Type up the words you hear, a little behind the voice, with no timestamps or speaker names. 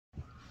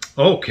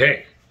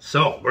Okay,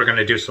 so we're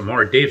gonna do some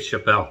more Dave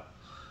Chappelle.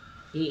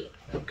 Yeah.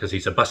 Because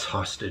he's a bus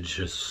hostage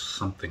or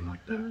something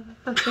like that.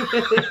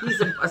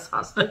 He's a bus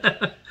hostage.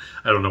 I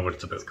don't know what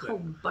it's about. It's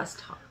called bus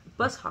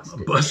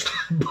hostage. Bus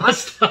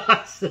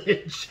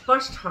hostage.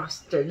 Bus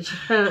hostage.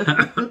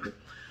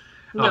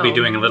 I'll be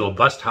doing a little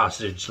bust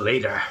hostage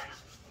later.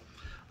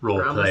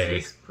 Role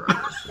play.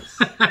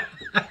 Promises.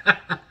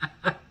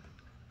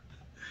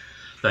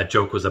 That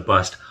joke was a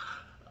bust.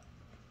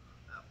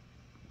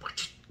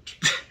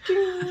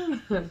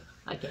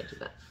 I can't do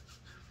that.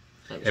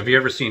 Have you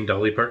ever seen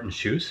Dolly Parton's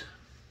shoes?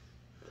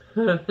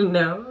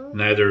 No.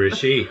 Neither is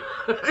she.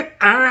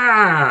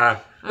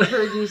 Ah! I've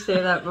heard you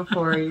say that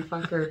before, you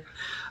fucker.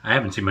 I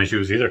haven't seen my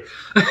shoes either.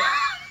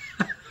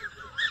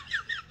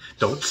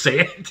 Don't say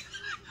it.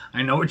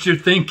 I know what you're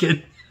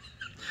thinking.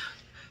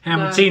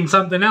 Haven't seen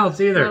something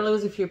else either. I'll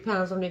lose a few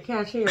pounds when you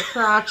catch your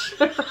crotch.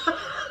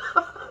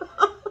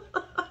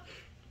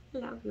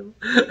 Love you.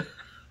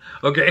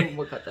 Okay.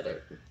 We'll cut that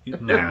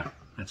out. Nah,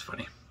 that's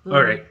funny.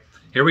 All right,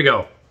 here we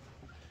go.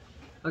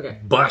 Okay.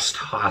 Bust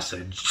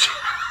hostage.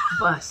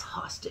 Bus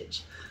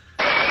hostage.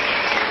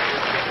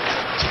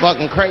 It's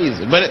fucking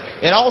crazy. But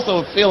it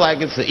also feel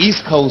like it's the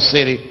East Coast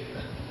city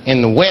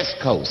and the West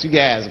Coast. You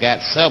guys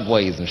got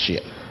subways and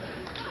shit.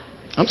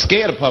 I'm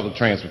scared of public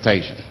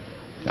transportation.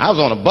 I was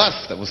on a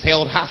bus that was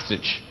held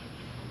hostage.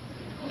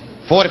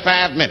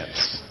 45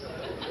 minutes.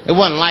 It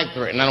wasn't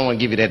life-threatening. I don't want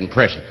to give you that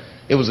impression.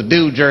 It was a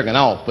dude jerking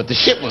off. But the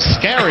shit was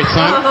scary,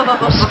 son.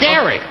 It was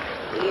scary.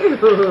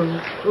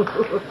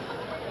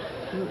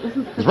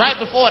 Because right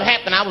before it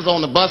happened, I was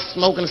on the bus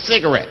smoking a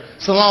cigarette.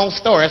 It's a long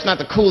story. That's not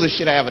the coolest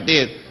shit I ever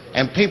did.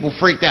 And people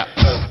freaked out.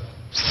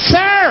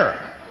 Sir!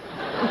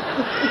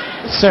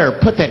 Sir,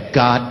 put that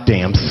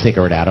goddamn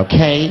cigarette out,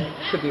 okay?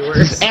 Could be worse.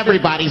 This is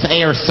everybody's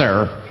air,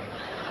 sir.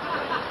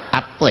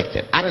 I flicked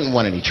it. I didn't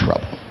want any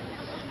trouble.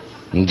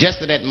 And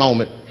just at that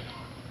moment,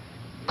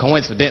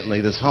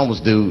 coincidentally, this homeless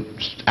dude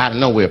out of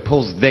nowhere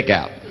pulls his dick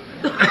out.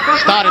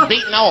 Started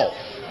beating off.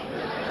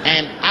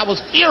 And I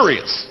was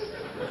furious.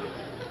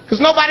 Because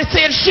nobody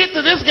said shit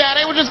to this guy.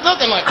 They were just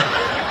looking like...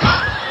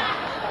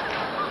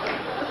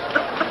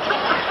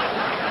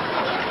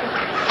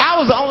 I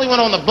was the only one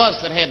on the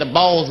bus that had the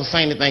balls to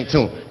say anything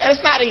to him. And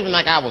it's not even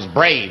like I was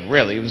brave,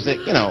 really. It was that,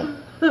 you know...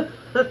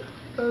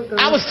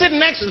 I was sitting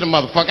next to the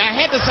motherfucker. I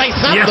had to say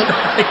something.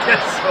 Yeah, I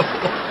guess so.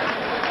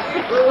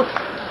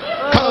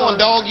 Come on,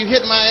 dog. You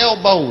hit my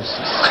elbows.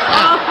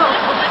 Stop.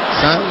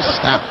 Son,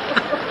 stop.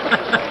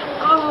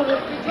 Oh,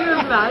 could you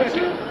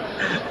imagine?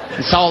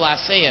 That's all I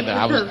said.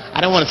 I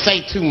didn't want to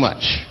say too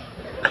much.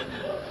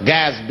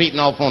 Guys beating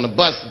off on the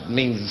bus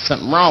means there's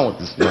something wrong with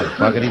this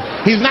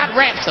motherfucker. He's not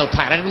wrapped so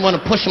tight. I didn't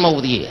want to push him over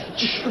the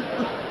edge.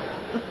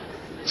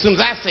 As soon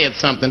as I said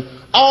something,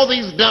 all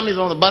these dummies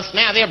on the bus,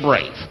 now they're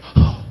brave.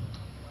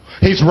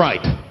 He's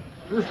right.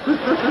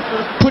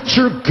 Put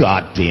your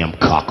goddamn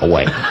cock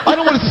away. I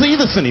don't want to see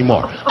this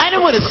anymore. I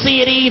don't want to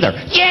see it either.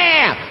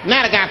 Yeah!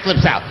 Now the guy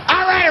flips out.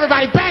 All right,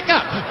 everybody, back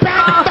up.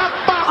 Back the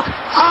fuck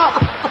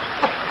up.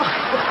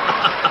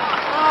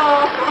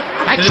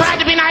 I tried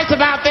to be nice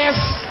about this.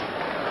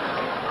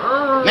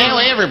 Now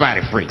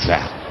everybody freaks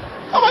out.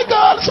 Oh my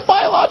God, it's a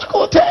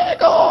biological attack.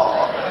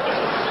 Oh.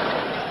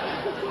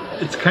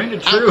 It's kind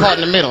of true. I'm caught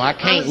in the middle. I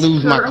can't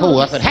lose my cool.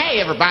 I said, hey,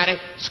 everybody,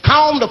 just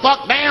calm the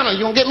fuck down or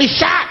you're going to get me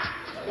shot.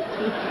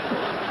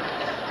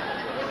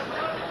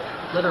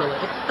 Literally.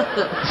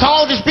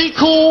 So just be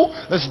cool.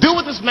 Let's do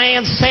what this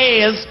man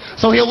says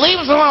so he'll leave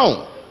us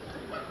alone.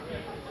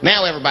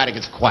 Now everybody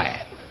gets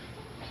quiet.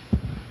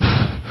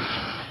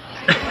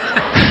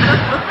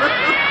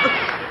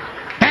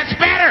 That's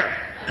better.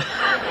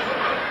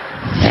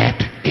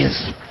 That is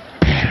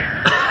better.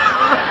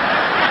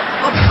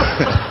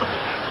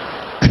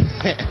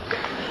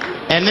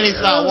 And then he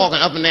started walking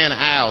up and down the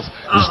aisles.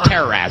 He was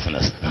terrorizing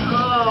us.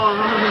 Oh,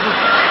 man.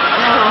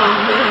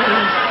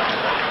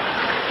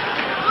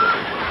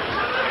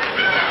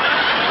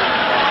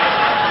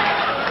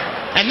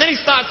 And then he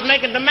starts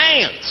making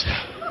demands.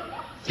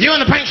 You in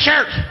the pink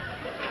shirt,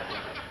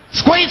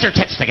 squeeze your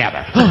tits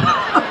together.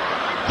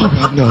 Oh,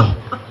 God, no.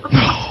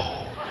 No.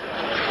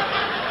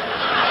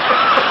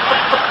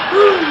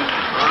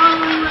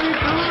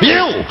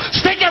 You,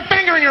 stick your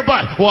finger in your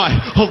butt. Why?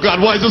 Oh,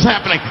 God, why is this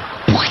happening?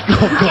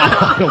 Oh,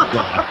 God. Oh,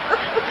 God.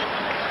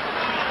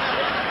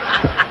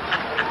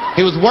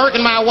 He was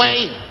working my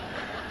way.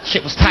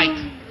 Shit was tight.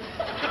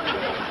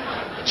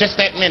 Just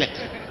that minute.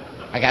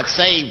 I got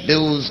saved,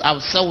 dudes. I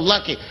was so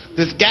lucky.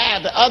 This guy,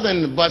 the other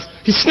in the bus,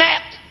 he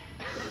snapped.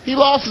 He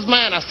lost his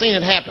mind. I seen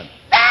it happen.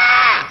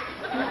 Ah!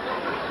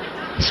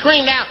 He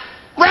screamed out,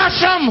 rush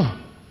him!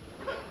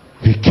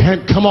 He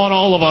can't come on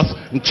all of us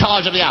and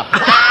charge of the hour.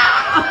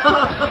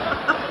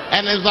 Ah!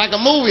 And it was like a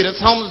movie. This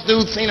homeless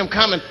dude seen him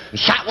coming and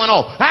shot one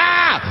off.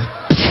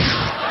 Ah!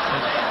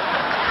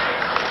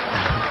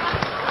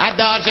 I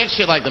dodged that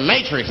shit like the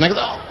Matrix. Niggas,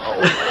 oh.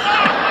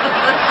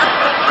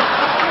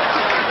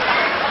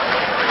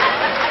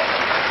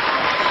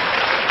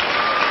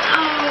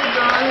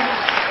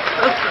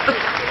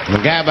 The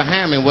guy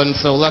behind me wasn't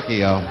so lucky,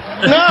 y'all.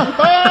 No!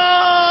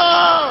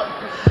 Oh!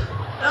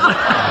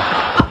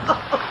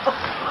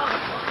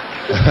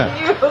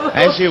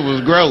 That shit was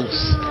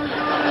gross.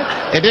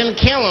 It didn't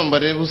kill him,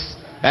 but it was.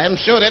 I'm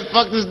sure that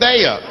fucked his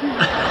day up.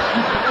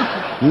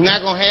 You're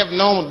not gonna have a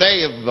normal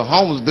day if the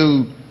homeless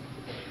dude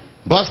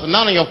busts a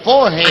nut on your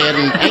forehead at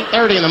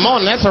 8:30 in the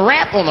morning. That's a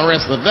wrap on the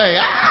rest of the day.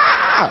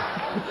 Ah!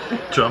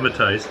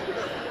 Traumatized.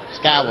 This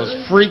guy was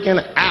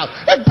freaking out.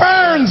 It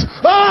burns!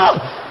 Oh!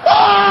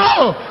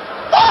 Oh!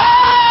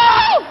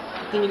 Oh!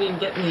 I think he didn't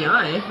get in the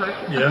eye.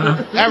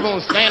 Yeah.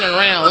 Everyone's standing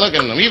around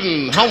looking at him.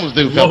 Even the homeless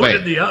dude felt Low in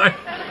bad. the eye.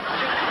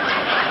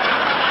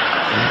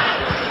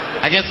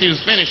 I guess he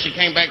was finished. He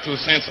came back to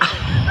his senses.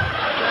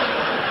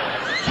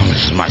 Oh,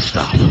 this is my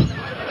stuff.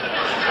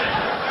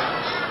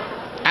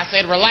 I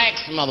said,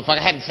 relax, motherfucker.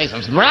 I had to say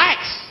something.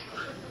 Relax.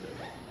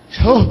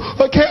 Oh,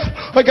 I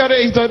can't. I got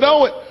AIDS. I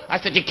know it. I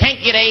said, you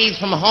can't get AIDS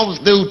from a homeless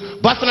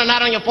dude busting a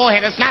knot on your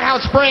forehead. That's not how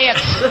it spreads.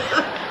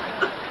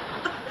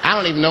 I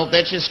don't even know if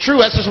that shit's true.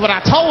 That's just what I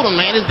told him,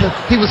 man.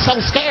 He was so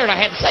scared I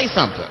had to say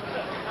something.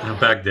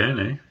 Back then,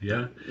 eh?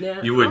 Yeah.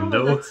 Yeah. You wouldn't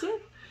know. That's it?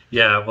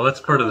 Yeah, well, that's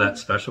part of that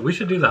special. We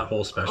should do that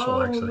whole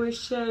special, actually. We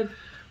should.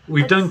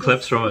 We've That's done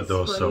clips from it,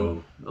 though, funny.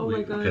 so... Oh, we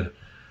my God. could...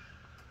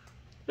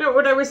 No,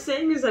 what I was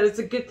saying is that it's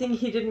a good thing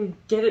he didn't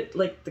get it,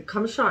 like, the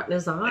cum shot in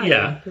his eye.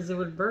 Yeah. Because it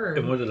would burn.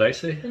 And what did I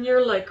say? And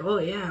you're like, oh,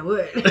 yeah, it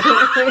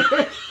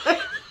would.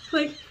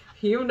 Like,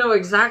 you know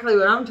exactly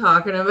what I'm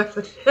talking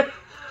about.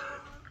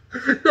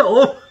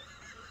 No.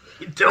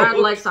 You Brad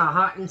don't. likes a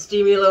hot and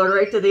steamy load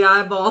right to the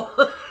eyeball.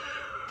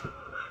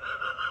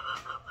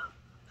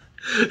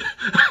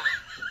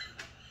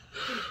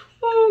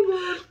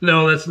 Oh, God.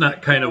 No, that's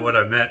not kind of what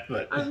I meant,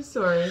 but... I'm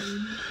sorry.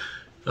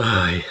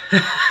 I'm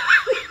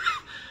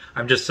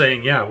just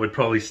saying, yeah, it would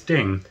probably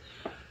sting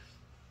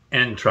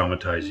and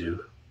traumatize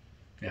you.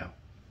 Yeah.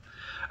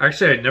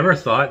 Actually, I never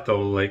thought,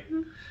 though, like,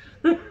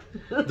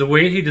 the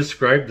way he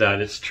described that,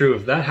 it's true.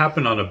 If that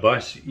happened on a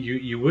bus,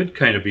 you would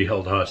kind of be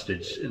held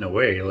hostage in a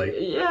way. Like,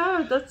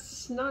 Yeah,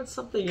 that's not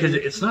something because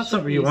it's not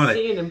something you want to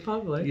see in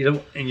public. You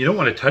don't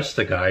want to touch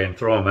the guy and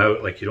throw him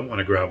out. Like, you don't want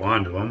to grab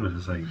onto him, and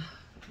it's like,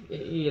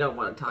 You don't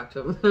want to talk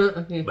to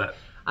him. but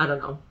I don't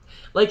know.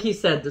 Like he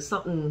said, there's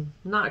something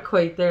not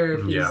quite there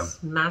if he's Yeah.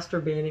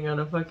 masturbating on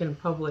a fucking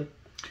public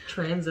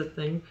transit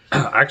thing.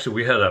 actually,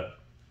 we had a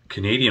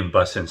Canadian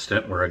bus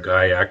incident where a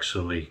guy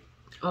actually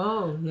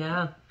Oh,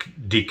 yeah.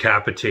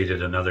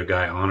 decapitated another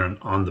guy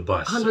on the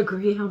bus, On a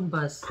Greyhound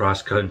bus.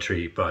 cross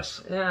country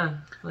bus. Yeah.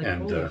 Like,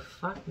 And, holy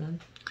fuck, man.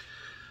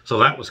 So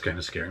that was kind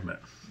of scary,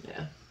 but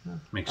Yeah.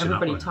 makes you not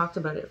Everybody want. talked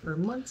about it for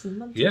months and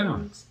months Yeah. and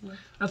months.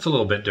 That's a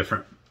little bit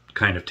different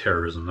kind of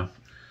terrorism, though.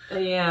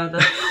 Yeah,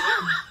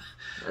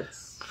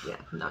 that's yeah,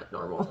 not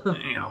normal.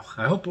 You know,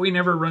 I hope we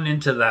never run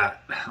into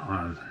that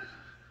on.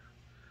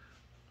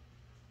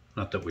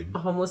 Not that we. A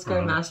homeless guy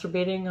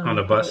masturbating on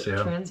a bus, public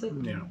yeah. transit.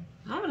 Yeah,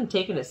 I haven't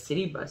taken a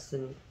city bus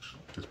in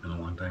it's been a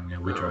long time. Yeah,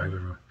 we drive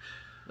everywhere.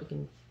 like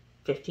in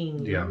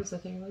 15 Yeah. years, I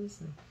think it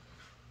was.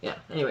 Yeah.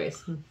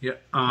 Anyways, Yeah,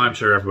 oh, I'm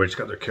sure everybody's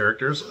got their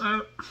characters.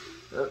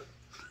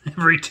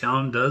 Every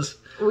town does.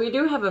 we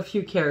do have a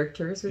few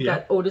characters. We've Yeah.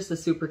 got Otis the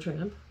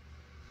Supertramp.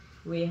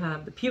 We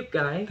have the puke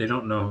guy. They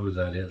don't know who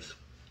that is.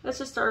 That's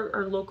just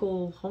our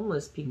local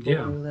homeless people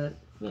Yeah. that,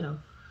 you know.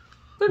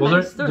 They're Well,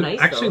 nice. They're nice,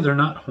 actually, though. they're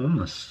not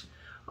homeless.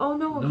 Oh,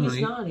 no, No,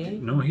 he's not, eh?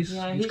 no, he's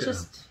Yeah, he's he's got-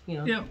 just, you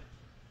know, Yeah,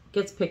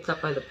 gets picked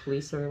up by the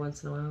police every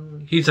once in a while.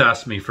 he's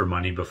asked me for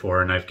money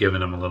before, and I've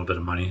given him a little bit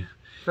of money.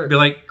 For Be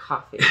like-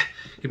 coffee.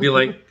 He'd be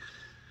like,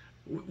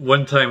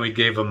 one time we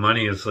gave him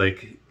money. It's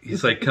like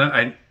he's like,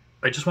 I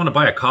just want to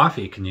buy a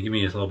coffee. Can you give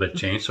me a little bit of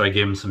change? So I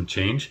gave him some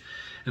change,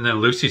 and then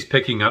Lucy's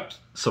picking up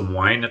some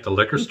wine at the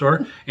liquor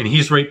store, and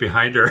he's right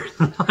behind her.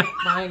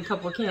 Buying a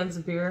couple of cans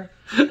of beer.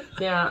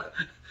 Yeah.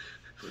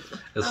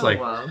 It's Oh, like,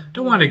 wow.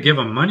 don't want to give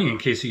him money in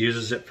case he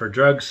uses it for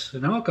drugs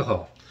and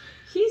alcohol.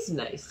 He's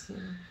nice.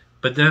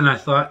 But then I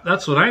thought,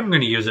 that's what I'm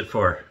going to use it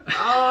for.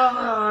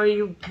 Oh,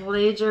 you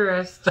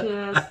plagiarist.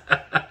 Yes.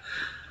 I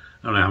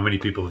don't know how many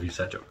people have used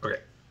that joke. Okay.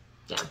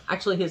 Yeah.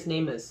 Actually, his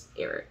name is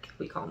Eric.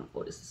 We call him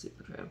Otis the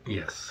Supertramp.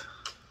 Yes.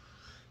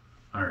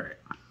 All right.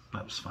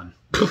 That was fun.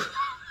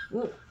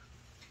 Ooh.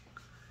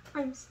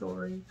 I'm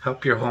sorry.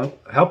 Help your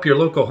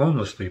local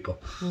homeless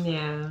people.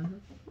 Yeah.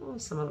 Well,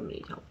 some of them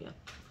need help, yeah.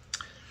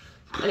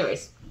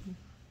 Anyways,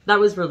 that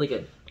was really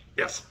good.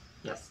 Yes.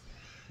 Yes.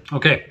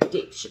 Okay.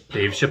 Dave Chappelle.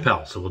 Dave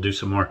Chappelle. So we'll do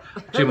some more.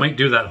 Actually, I might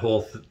do that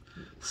whole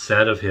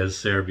set of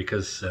his there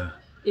because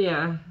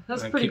Yeah,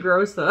 that's I pretty keep-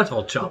 gross, though. it's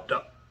all chopped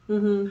up.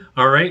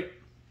 All right.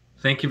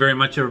 Thank you very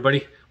much,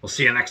 everybody. We'll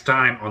see you next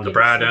time on the Yes,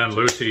 Brad thank and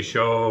Lucy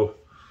Show.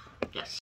 Yes.